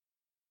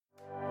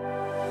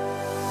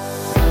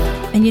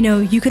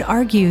And you could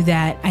argue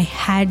that I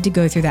had to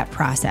go through that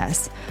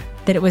process,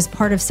 that it was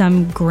part of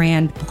some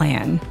grand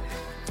plan.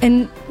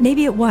 And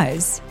maybe it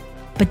was.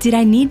 But did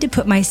I need to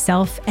put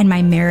myself and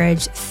my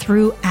marriage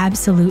through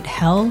absolute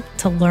hell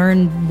to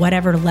learn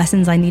whatever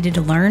lessons I needed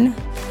to learn?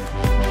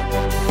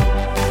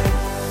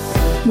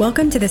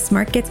 Welcome to the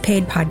Smart Gets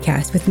Paid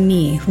podcast with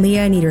me,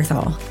 Leah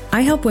Niederthal.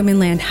 I help women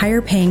land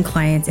higher paying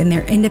clients in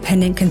their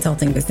independent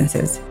consulting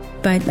businesses.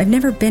 But I've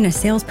never been a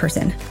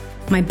salesperson.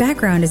 My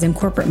background is in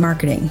corporate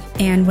marketing,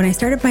 and when I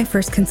started my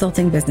first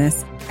consulting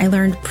business, I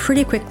learned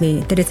pretty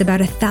quickly that it's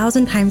about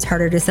 1,000 times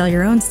harder to sell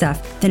your own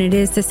stuff than it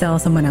is to sell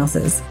someone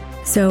else's.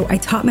 So I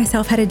taught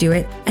myself how to do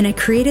it, and I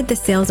created the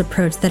sales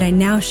approach that I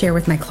now share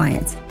with my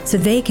clients so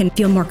they can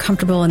feel more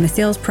comfortable in the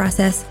sales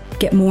process,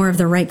 get more of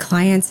the right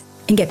clients,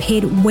 and get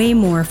paid way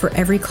more for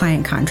every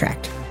client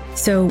contract.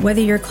 So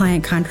whether your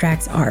client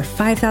contracts are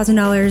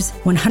 $5,000,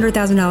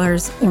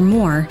 $100,000, or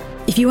more,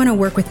 if you want to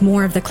work with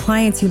more of the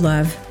clients you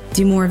love,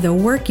 do more of the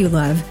work you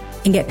love,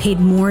 and get paid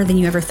more than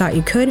you ever thought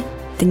you could,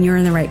 then you're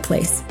in the right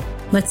place.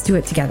 Let's do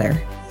it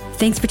together.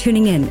 Thanks for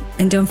tuning in,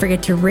 and don't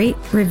forget to rate,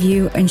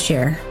 review, and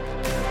share.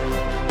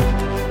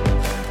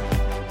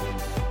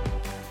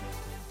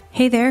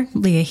 Hey there,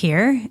 Leah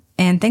here,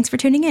 and thanks for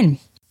tuning in.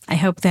 I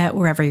hope that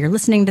wherever you're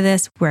listening to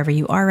this, wherever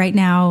you are right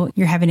now,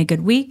 you're having a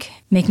good week,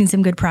 making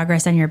some good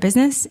progress on your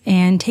business,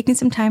 and taking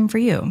some time for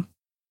you.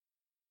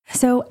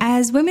 So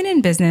as women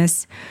in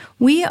business,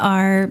 we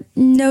are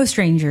no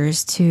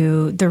strangers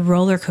to the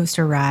roller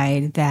coaster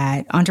ride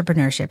that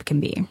entrepreneurship can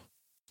be.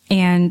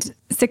 And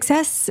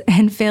success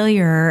and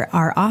failure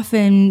are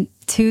often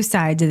two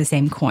sides of the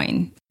same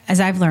coin, as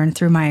I've learned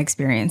through my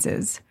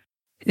experiences.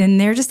 And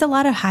there are just a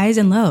lot of highs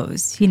and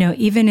lows.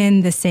 Even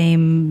in the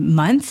same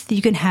month,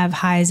 you can have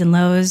highs and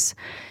lows.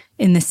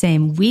 In the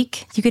same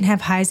week, you can have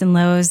highs and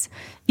lows.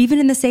 Even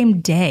in the same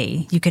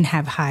day, you can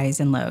have highs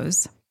and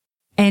lows.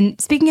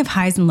 And speaking of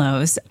highs and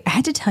lows, I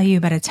had to tell you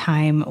about a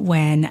time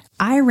when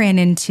I ran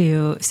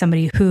into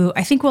somebody who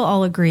I think we'll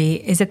all agree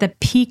is at the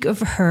peak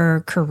of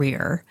her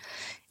career.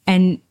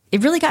 And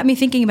it really got me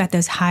thinking about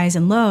those highs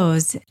and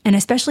lows, and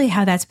especially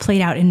how that's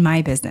played out in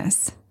my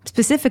business,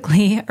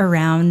 specifically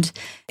around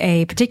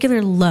a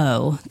particular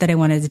low that I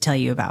wanted to tell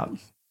you about.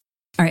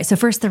 All right, so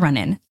first the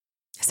run-in.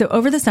 So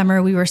over the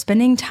summer, we were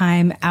spending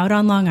time out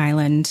on Long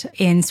Island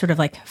in sort of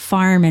like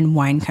farm and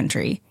wine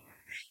country.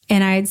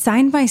 And I had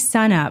signed my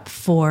son up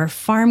for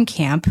farm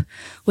camp,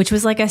 which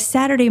was like a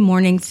Saturday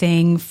morning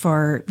thing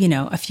for,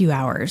 a few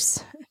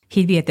hours.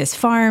 He'd be at this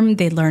farm.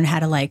 They'd learn how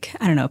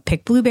to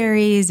pick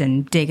blueberries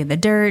and dig in the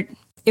dirt.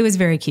 It was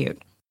very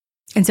cute.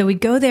 And so we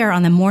go there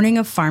on the morning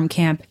of farm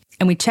camp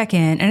and we check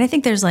in. And I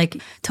think there's like a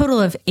total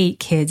of 8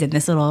 kids in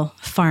this little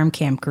farm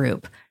camp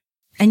group.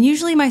 And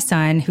usually my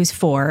son, who's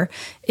 4,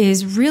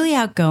 is really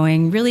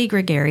outgoing, really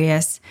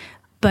gregarious.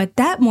 But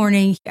that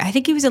morning, I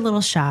think he was a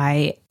little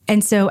shy.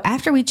 And so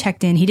after we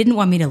checked in, he didn't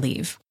want me to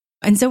leave.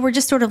 And so we're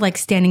just sort of like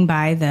standing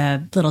by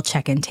the little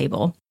check-in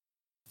table.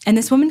 And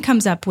this woman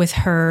comes up with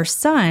her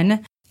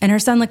son, and her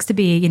son looks to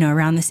be,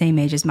 around the same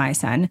age as my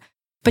son.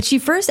 But she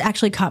first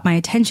actually caught my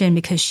attention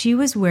because she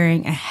was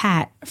wearing a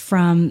hat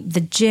from the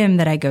gym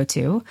that I go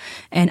to,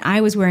 and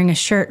I was wearing a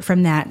shirt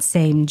from that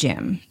same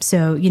gym.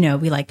 So,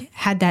 we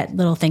had that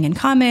little thing in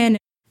common,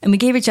 and we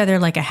gave each other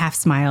like a half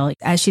smile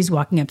as she's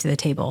walking up to the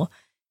table.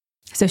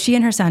 So she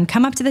and her son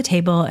come up to the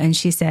table and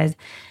she says,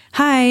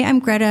 "Hi, I'm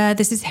Greta.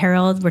 This is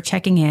Harold. We're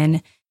checking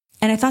in."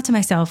 And I thought to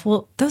myself,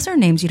 well, those are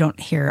names you don't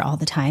hear all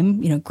the time,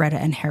 Greta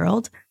and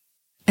Harold.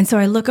 And so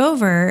I look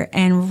over,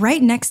 and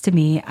right next to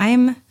me,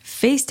 I'm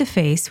face to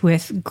face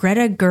with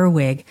Greta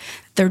Gerwig,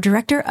 the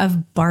director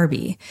of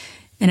Barbie.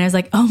 And I was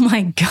like, oh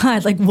my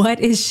God, what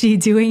is she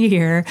doing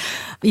here?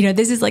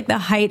 This is like the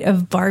height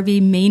of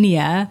Barbie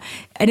mania.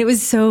 And it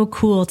was so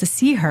cool to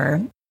see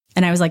her.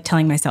 And I was like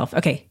telling myself,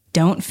 okay,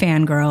 don't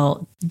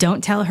fangirl.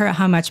 Don't tell her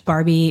how much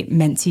Barbie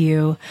meant to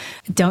you.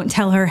 Don't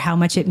tell her how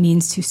much it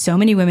means to so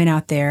many women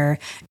out there.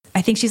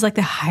 I think she's like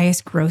the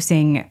highest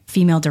grossing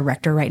female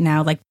director right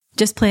now.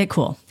 Just play it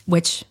cool,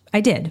 which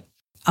I did.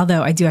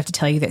 Although I do have to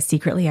tell you that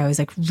secretly I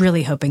was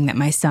really hoping that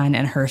my son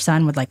and her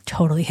son would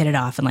totally hit it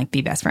off and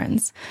be best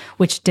friends,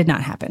 which did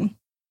not happen.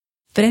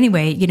 But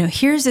anyway,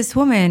 here's this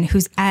woman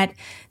who's at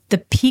the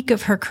peak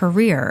of her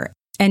career.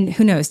 And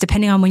who knows,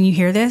 depending on when you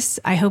hear this,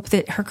 I hope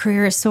that her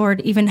career has soared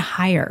even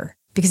higher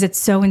because it's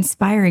so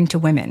inspiring to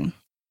women.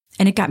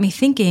 And it got me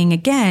thinking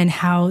again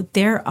how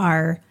there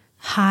are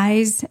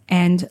highs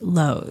and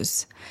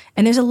lows,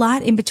 and there's a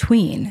lot in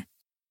between.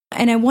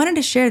 And I wanted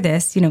to share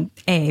this,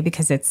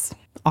 because it's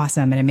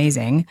awesome and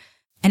amazing.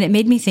 And it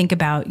made me think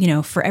about,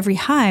 for every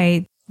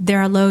high, there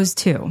are lows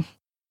too.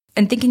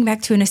 And thinking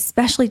back to an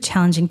especially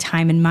challenging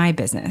time in my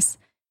business.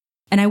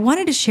 And I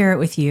wanted to share it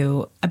with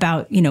you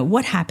about,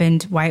 what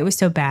happened, why it was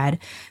so bad.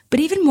 But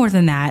even more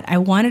than that, I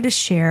wanted to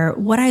share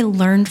what I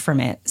learned from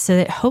it so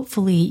that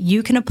hopefully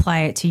you can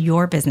apply it to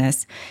your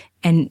business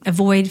and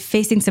avoid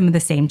facing some of the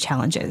same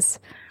challenges.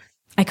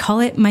 I call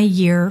it my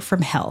year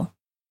from hell.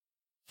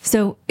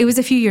 So it was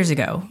a few years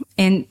ago.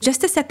 And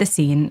just to set the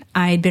scene,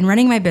 I'd been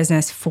running my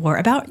business for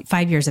about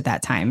 5 years at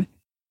that time.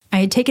 I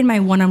had taken my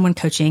one-on-one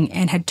coaching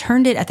and had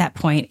turned it at that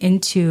point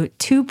into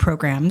 2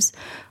 programs,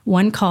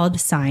 one called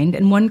Signed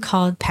and one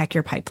called Pack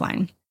Your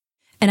Pipeline.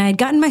 And I had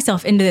gotten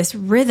myself into this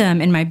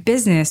rhythm in my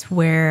business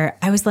where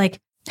I was like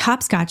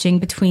hopscotching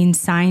between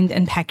Signed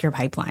and Pack Your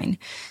Pipeline.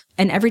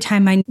 And every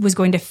time I was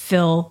going to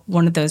fill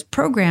one of those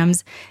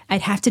programs,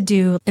 I'd have to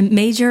do a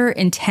major,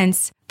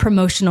 intense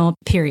promotional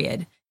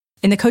period.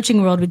 In the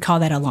coaching world, we'd call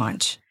that a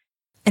launch.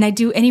 And I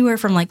do anywhere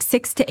from like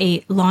 6 to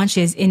 8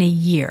 launches in a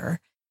year.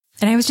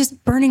 And I was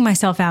just burning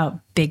myself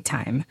out big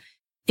time.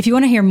 If you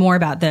want to hear more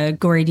about the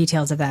gory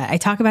details of that, I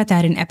talk about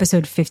that in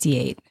episode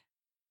 58.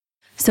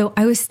 So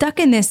I was stuck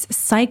in this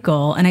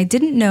cycle and I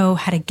didn't know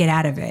how to get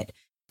out of it.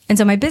 And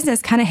so my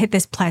business kind of hit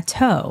this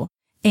plateau.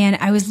 And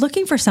I was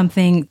looking for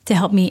something to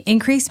help me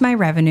increase my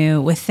revenue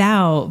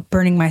without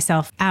burning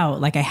myself out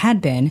like I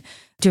had been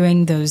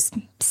doing those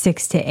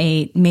 6 to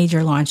 8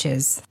 major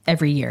launches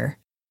every year.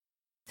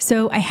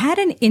 So I had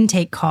an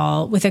intake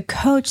call with a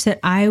coach that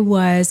I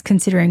was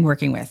considering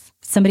working with,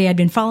 somebody I'd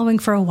been following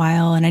for a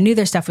while, and I knew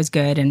their stuff was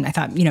good. And I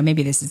thought,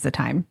 maybe this is the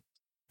time.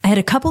 I had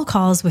a couple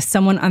calls with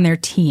someone on their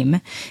team.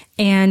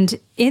 And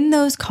in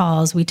those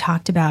calls, we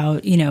talked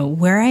about,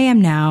 where I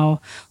am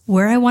now,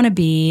 where I want to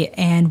be,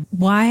 and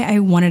why I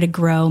wanted to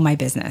grow my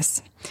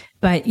business.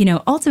 But,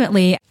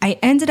 ultimately, I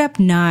ended up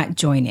not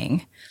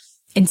joining.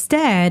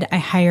 Instead, I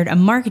hired a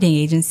marketing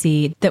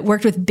agency that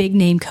worked with big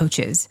name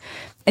coaches.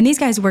 And these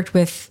guys worked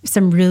with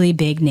some really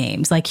big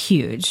names, like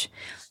huge.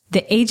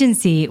 The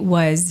agency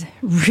was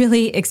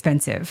really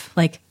expensive,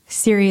 like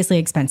seriously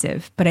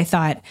expensive. But I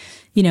thought,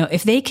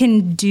 if they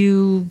can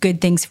do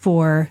good things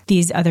for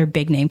these other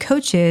big name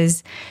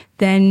coaches,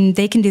 then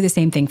they can do the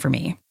same thing for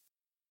me.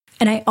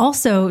 And I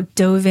also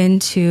dove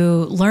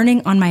into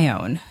learning on my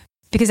own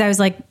because I was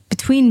like,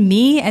 between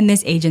me and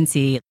this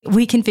agency,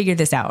 we can figure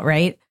this out,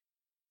 right?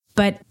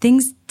 But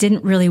things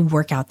didn't really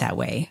work out that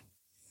way.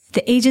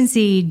 The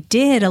agency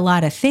did a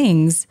lot of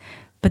things,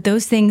 but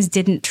those things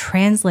didn't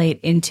translate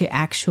into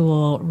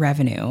actual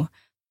revenue.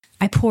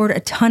 I poured a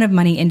ton of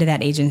money into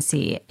that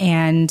agency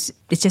and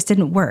it just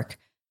didn't work.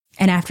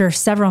 And after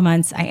several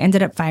months, I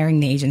ended up firing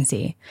the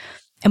agency.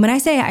 And when I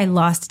say I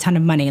lost a ton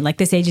of money, like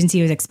this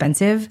agency was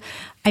expensive,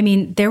 I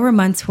mean, there were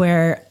months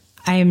where,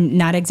 I'm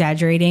not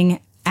exaggerating,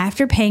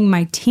 after paying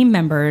my team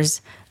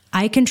members,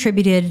 I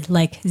contributed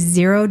like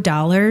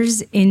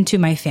 $0 into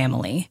my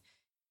family.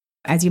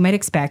 As you might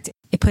expect,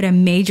 it put a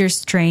major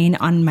strain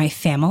on my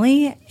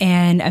family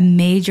and a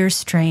major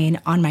strain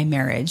on my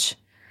marriage.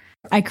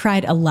 I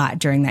cried a lot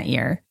during that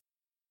year.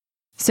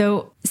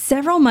 So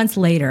several months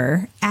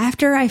later,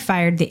 after I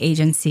fired the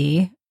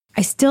agency,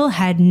 I still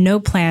had no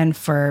plan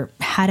for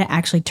how to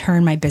actually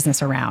turn my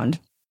business around.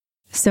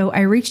 So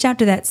I reached out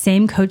to that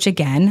same coach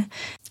again,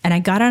 and I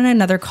got on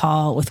another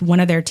call with one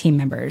of their team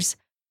members.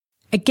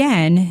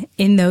 Again,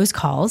 in those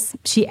calls,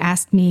 she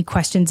asked me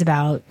questions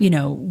about,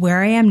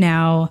 where I am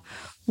now,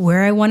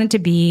 where I wanted to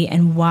be,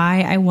 and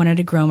why I wanted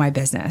to grow my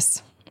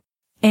business.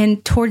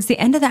 And towards the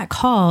end of that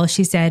call,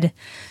 she said,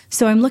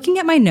 so I'm looking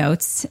at my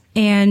notes,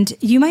 and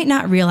you might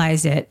not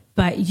realize it,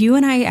 but you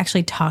and I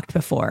actually talked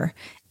before.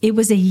 It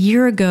was a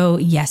year ago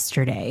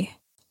yesterday.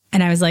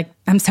 And I was like,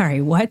 I'm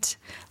sorry, what?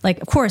 Like,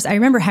 of course, I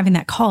remember having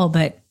that call,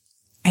 but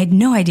I had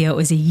no idea it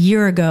was a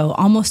year ago,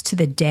 almost to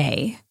the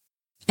day.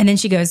 And then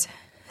she goes,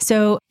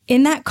 so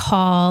in that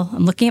call,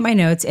 I'm looking at my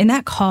notes, in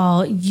that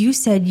call, you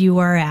said you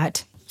were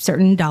at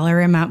certain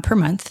dollar amount per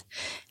month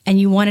and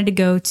you wanted to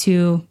go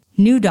to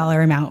new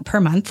dollar amount per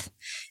month.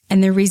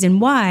 And the reason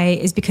why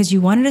is because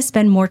you wanted to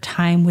spend more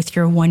time with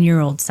your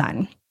 1-year-old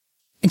son.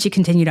 And she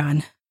continued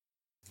on.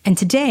 And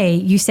today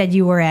you said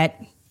you were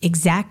at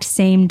exact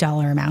same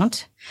dollar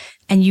amount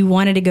and you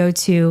wanted to go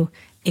to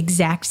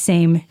exact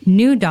same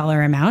new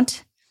dollar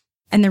amount.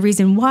 And the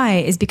reason why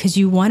is because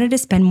you wanted to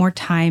spend more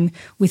time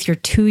with your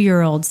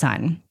 2-year-old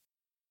son.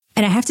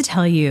 And I have to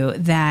tell you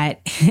that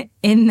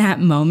in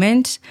that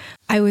moment,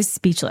 I was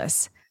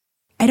speechless.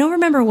 I don't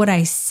remember what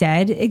I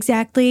said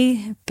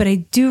exactly, but I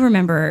do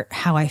remember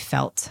how I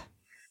felt.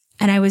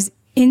 And I was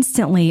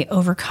instantly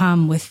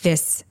overcome with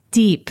this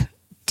deep,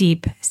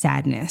 deep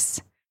sadness.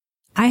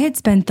 I had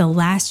spent the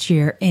last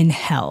year in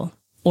hell,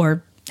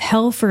 or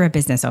hell for a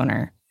business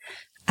owner.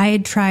 I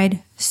had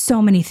tried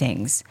so many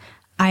things.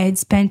 I had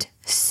spent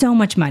so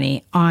much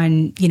money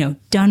on,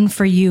 done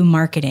for you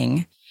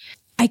marketing.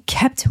 I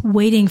kept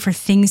waiting for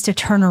things to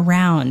turn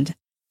around.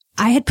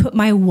 I had put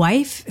my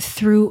wife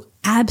through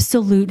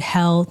absolute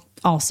hell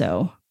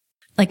also.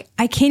 Like,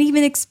 I can't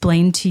even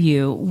explain to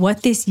you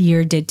what this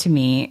year did to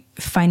me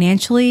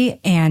financially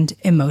and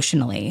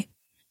emotionally.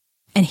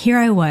 And here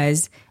I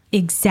was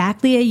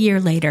exactly a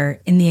year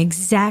later in the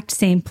exact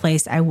same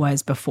place I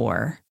was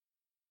before.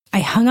 I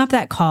hung up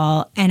that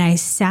call and I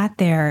sat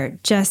there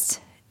just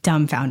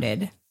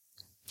dumbfounded.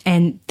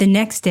 And the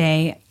next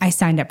day, I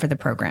signed up for the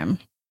program.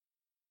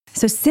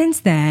 So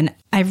since then,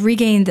 I've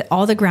regained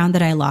all the ground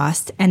that I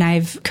lost and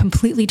I've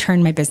completely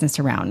turned my business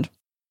around.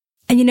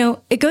 And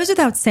it goes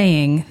without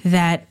saying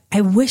that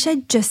I wish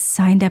I'd just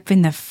signed up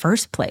in the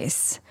first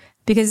place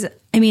because,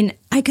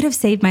 I could have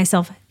saved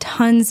myself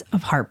tons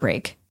of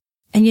heartbreak.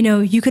 And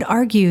you could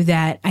argue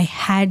that I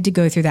had to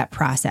go through that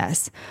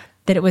process,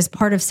 that it was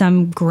part of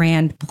some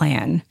grand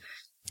plan.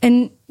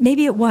 And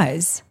maybe it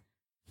was.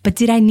 But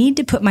did I need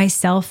to put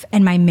myself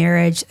and my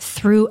marriage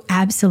through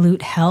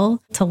absolute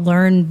hell to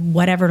learn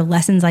whatever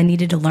lessons I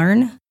needed to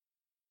learn?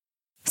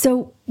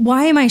 So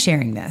why am I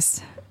sharing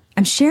this?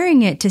 I'm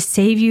sharing it to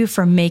save you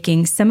from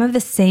making some of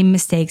the same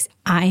mistakes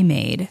I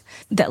made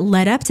that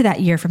led up to that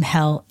year from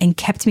hell and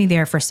kept me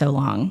there for so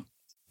long.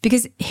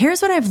 Because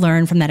here's what I've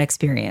learned from that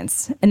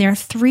experience. And there are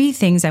 3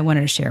 things I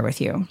wanted to share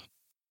with you.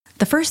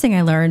 The first thing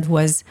I learned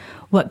was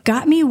what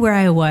got me where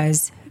I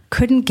was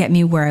couldn't get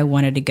me where I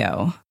wanted to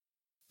go.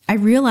 I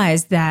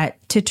realized that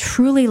to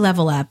truly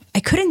level up, I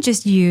couldn't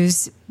just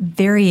use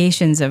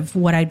variations of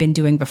what I'd been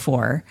doing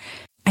before.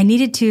 I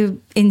needed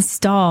to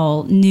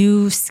install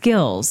new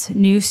skills,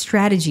 new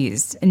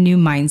strategies, and new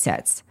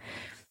mindsets.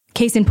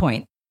 Case in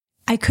point,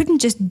 I couldn't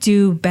just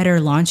do better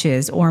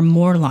launches or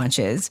more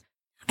launches.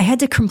 I had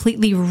to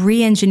completely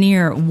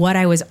re-engineer what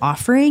I was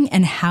offering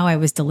and how I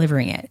was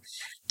delivering it.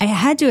 I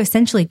had to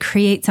essentially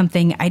create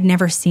something I'd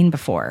never seen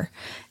before,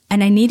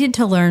 and I needed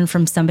to learn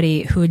from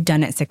somebody who had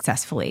done it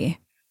successfully.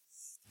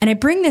 And I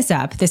bring this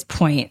up, this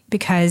point,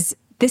 because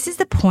this is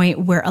the point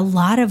where a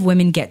lot of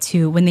women get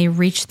to when they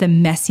reach the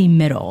messy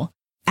middle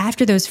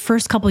after those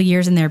first couple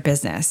years in their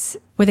business,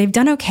 where they've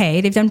done okay,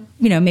 they've done,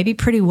 maybe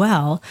pretty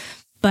well,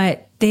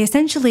 but they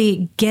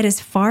essentially get as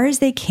far as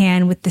they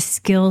can with the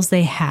skills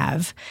they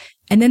have.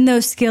 And then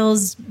those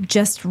skills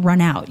just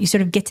run out. You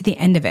sort of get to the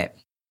end of it.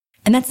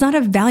 And that's not a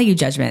value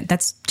judgment.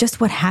 That's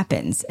just what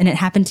happens. And it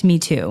happened to me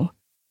too.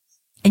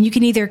 And you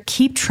can either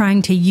keep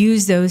trying to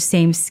use those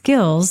same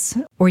skills,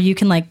 or you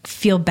can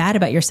feel bad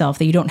about yourself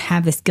that you don't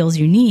have the skills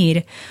you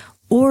need,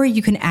 or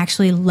you can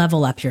actually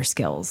level up your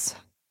skills.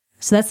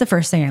 So that's the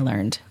first thing I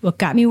learned. What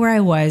got me where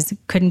I was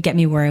couldn't get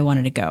me where I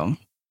wanted to go.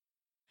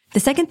 The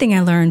second thing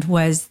I learned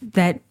was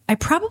that I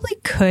probably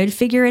could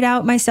figure it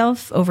out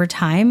myself over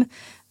time,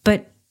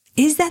 but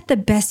is that the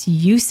best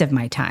use of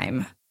my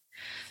time?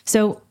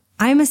 So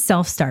I'm a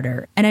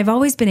self-starter, and I've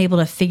always been able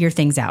to figure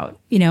things out.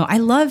 I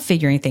love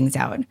figuring things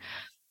out.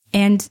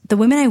 And the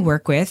women I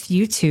work with,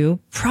 you too,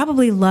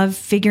 probably love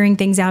figuring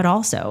things out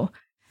also,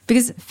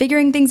 because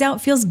figuring things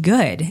out feels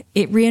good.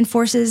 It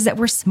reinforces that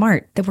we're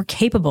smart, that we're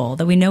capable,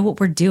 that we know what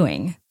we're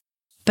doing.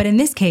 But in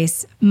this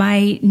case,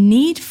 my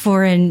need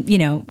for an,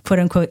 quote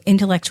unquote,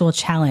 intellectual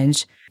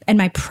challenge and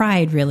my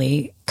pride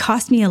really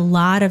cost me a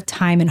lot of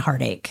time and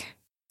heartache.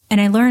 And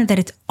I learned that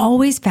it's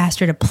always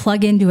faster to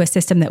plug into a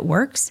system that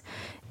works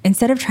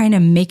instead of trying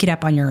to make it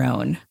up on your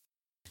own.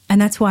 And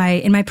that's why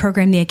in my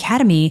program, the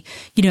Academy,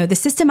 the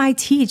system I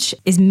teach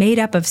is made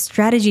up of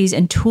strategies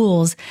and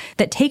tools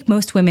that take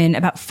most women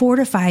about 4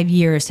 to 5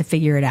 years to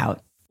figure it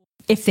out,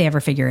 if they ever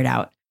figure it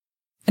out.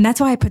 And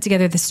that's why I put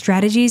together the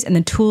strategies and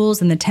the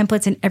tools and the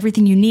templates and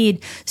everything you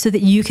need so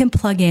that you can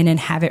plug in and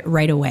have it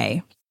right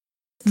away.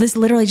 This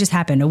literally just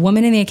happened. A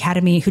woman in the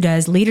Academy who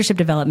does leadership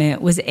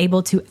development was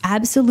able to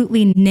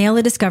absolutely nail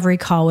a discovery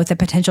call with a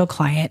potential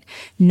client,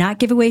 not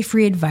give away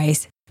free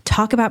advice,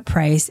 talk about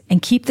price,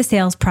 and keep the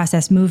sales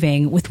process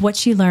moving with what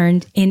she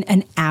learned in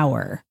an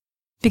hour.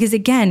 Because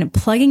again,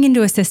 plugging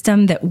into a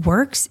system that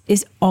works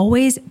is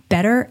always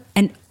better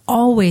and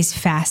always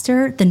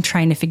faster than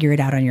trying to figure it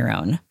out on your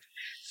own.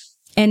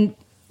 And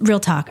real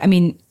talk,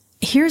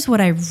 here's what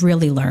I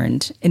really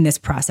learned in this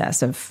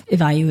process of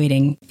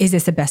evaluating, is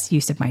this the best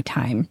use of my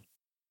time?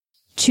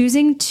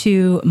 Choosing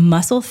to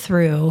muscle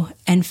through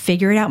and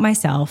figure it out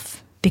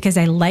myself because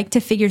I like to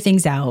figure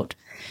things out.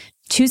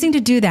 Choosing to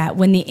do that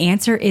when the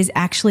answer is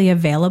actually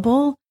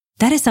available,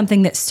 that is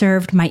something that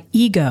served my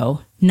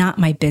ego, not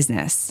my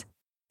business.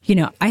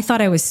 I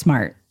thought I was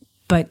smart,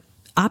 but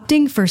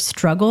opting for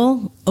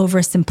struggle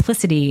over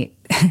simplicity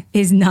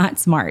is not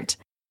smart.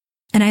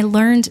 And I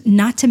learned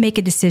not to make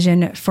a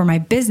decision for my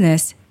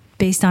business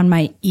based on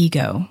my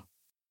ego.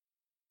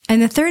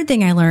 And the third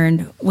thing I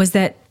learned was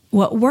that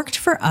what worked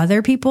for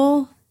other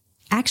people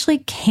actually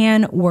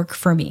can work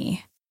for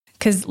me.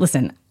 Because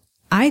listen,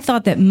 I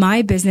thought that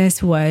my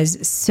business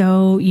was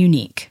so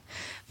unique.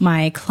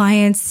 My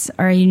clients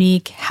are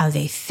unique, how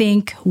they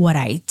think, what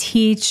I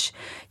teach,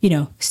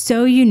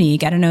 so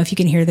unique. I don't know if you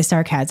can hear the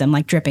sarcasm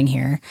dripping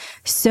here.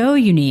 So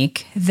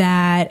unique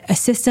that a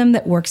system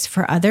that works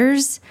for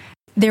others,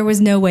 there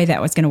was no way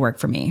that was going to work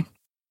for me.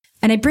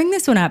 And I bring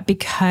this one up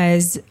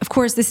because, of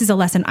course, this is a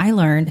lesson I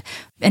learned,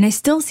 and I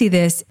still see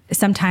this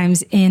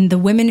sometimes in the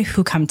women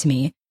who come to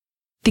me.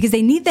 Because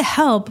they need the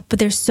help, but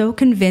they're so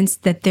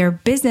convinced that their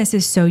business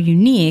is so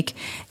unique.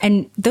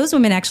 And those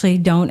women actually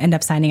don't end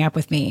up signing up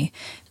with me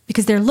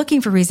because they're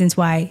looking for reasons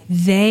why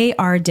they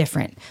are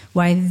different,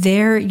 why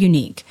they're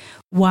unique,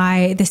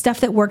 why the stuff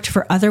that worked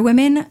for other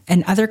women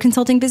and other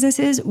consulting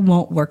businesses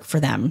won't work for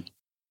them.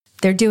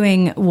 They're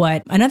doing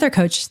what another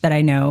coach that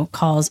I know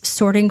calls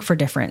sorting for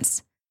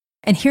difference.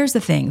 And here's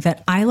the thing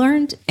that I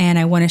learned and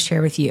I want to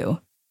share with you.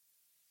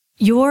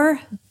 Your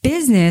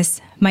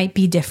business might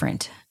be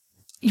different.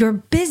 Your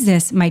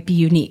business might be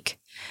unique,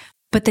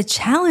 But the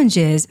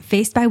challenges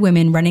faced by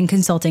women running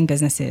consulting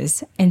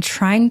businesses and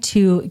trying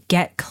to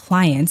get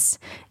clients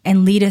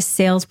and lead a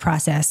sales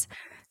process,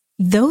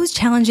 those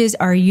challenges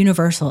are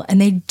universal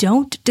and they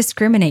don't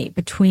discriminate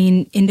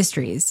between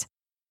industries.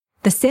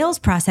 The sales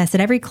process that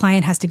every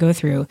client has to go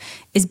through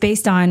is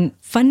based on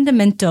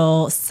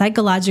fundamental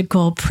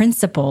psychological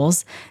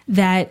principles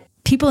that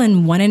people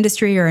in one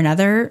industry or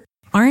another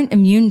aren't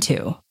immune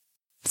to.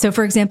 So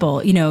for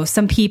example,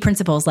 some key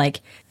principles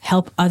like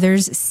help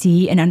others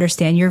see and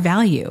understand your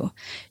value,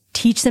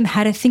 teach them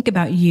how to think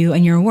about you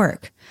and your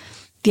work,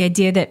 the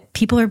idea that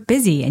people are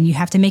busy and you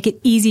have to make it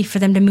easy for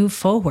them to move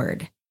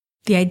forward,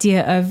 the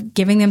idea of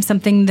giving them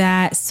something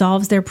that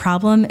solves their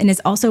problem and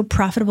is also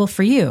profitable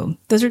for you.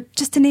 Those are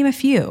just to name a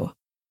few.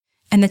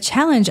 And the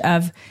challenge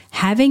of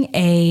having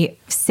a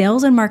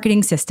sales and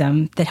marketing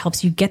system that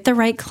helps you get the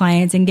right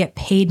clients and get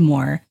paid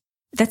more.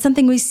 That's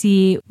something we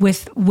see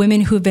with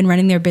women who have been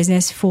running their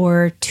business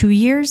for 2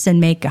 years and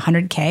make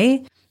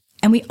 $100K.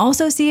 And we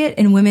also see it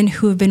in women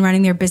who have been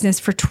running their business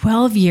for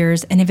 12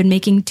 years and have been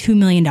making $2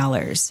 million.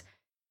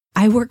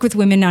 I work with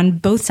women on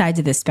both sides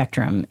of this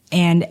spectrum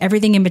and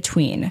everything in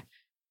between.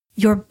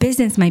 Your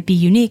business might be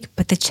unique,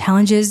 but the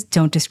challenges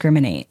don't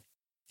discriminate.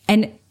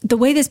 And the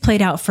way this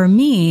played out for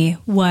me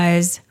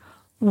was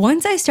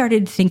once I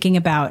started thinking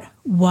about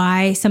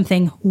why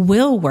something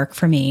will work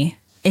for me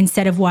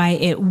instead of why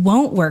it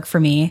won't work for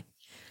me,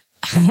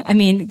 I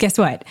mean, guess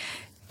what?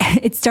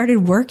 It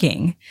started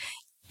working.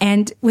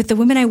 And with the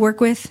women I work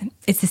with,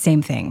 it's the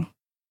same thing.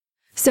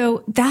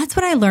 So that's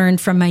what I learned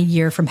from my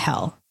year from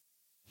hell.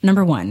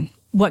 Number one,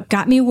 what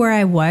got me where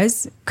I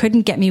was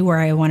couldn't get me where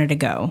I wanted to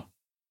go.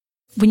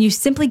 When you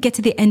simply get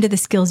to the end of the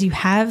skills you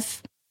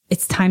have,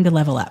 it's time to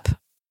level up.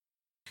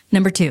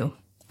 Number two,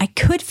 I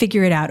could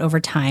figure it out over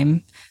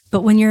time,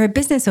 but when you're a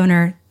business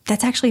owner,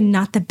 that's actually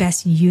not the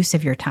best use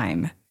of your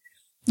time.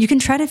 You can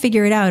try to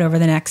figure it out over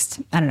the next,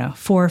 4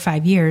 or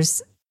 5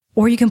 years,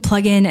 or you can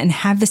plug in and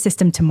have the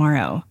system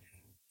tomorrow.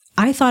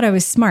 I thought I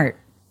was smart,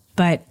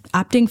 but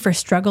opting for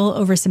struggle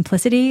over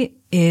simplicity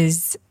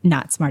is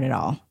not smart at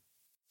all.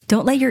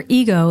 Don't let your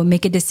ego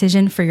make a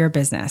decision for your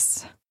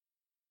business.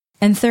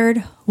 And third,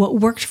 what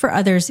worked for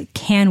others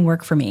can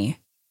work for me.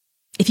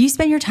 If you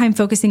spend your time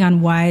focusing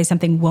on why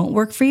something won't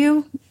work for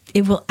you,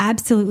 it will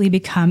absolutely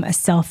become a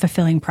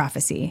self-fulfilling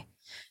prophecy.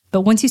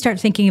 But once you start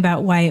thinking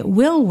about why it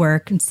will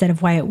work instead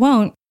of why it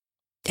won't,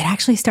 it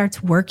actually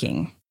starts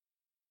working.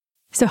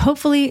 So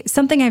hopefully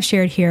something I've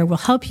shared here will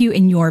help you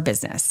in your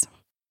business.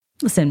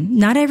 Listen,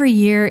 not every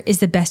year is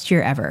the best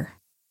year ever.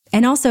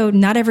 And also,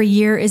 not every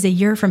year is a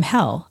year from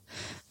hell.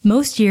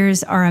 Most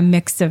years are a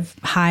mix of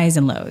highs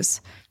and lows.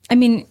 I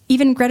mean,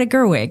 even Greta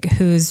Gerwig,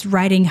 who's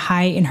riding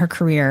high in her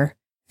career,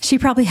 she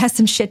probably has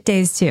some shit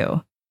days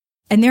too.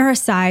 And there are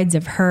sides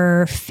of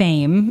her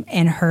fame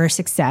and her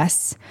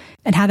success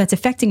and how that's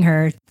affecting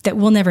her that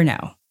we'll never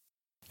know.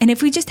 And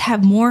if we just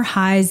have more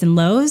highs and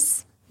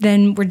lows,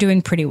 then we're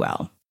doing pretty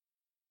well.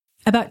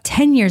 About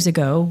 10 years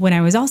ago, when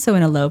I was also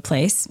in a low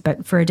place,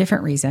 but for a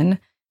different reason,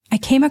 I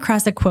came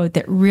across a quote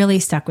that really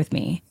stuck with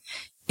me.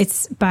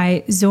 It's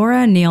by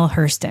Zora Neale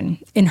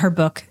Hurston in her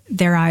book,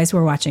 Their Eyes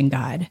Were Watching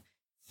God.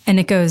 And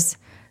it goes,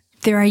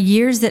 "There are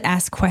years that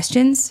ask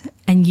questions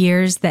and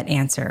years that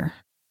answer."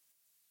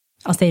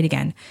 I'll say it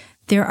again.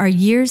 There are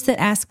years that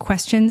ask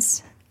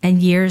questions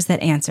and years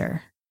that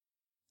answer.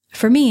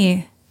 For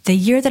me, the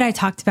year that I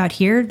talked about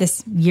here,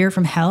 this year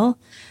from hell,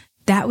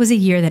 that was a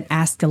year that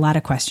asked a lot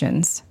of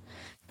questions.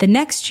 The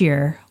next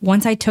year,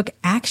 once I took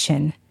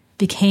action,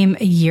 became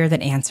a year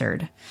that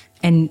answered.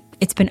 And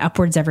it's been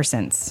upwards ever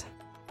since.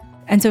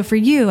 And so for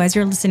you, as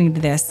you're listening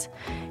to this,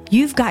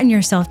 you've gotten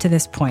yourself to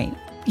this point.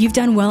 You've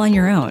done well on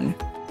your own.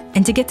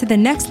 And to get to the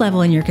next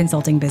level in your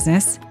consulting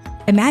business,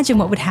 imagine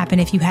what would happen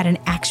if you had an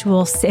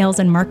actual sales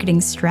and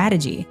marketing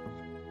strategy.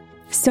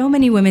 So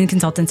many women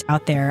consultants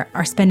out there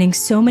are spending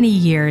so many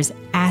years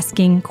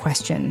asking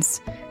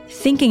questions,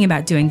 thinking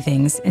about doing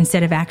things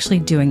instead of actually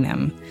doing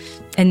them.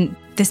 And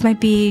this might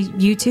be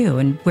you too,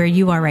 and where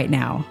you are right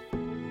now.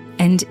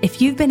 And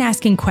if you've been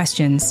asking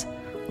questions,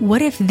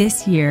 what if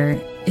this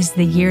year is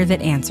the year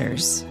that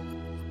answers?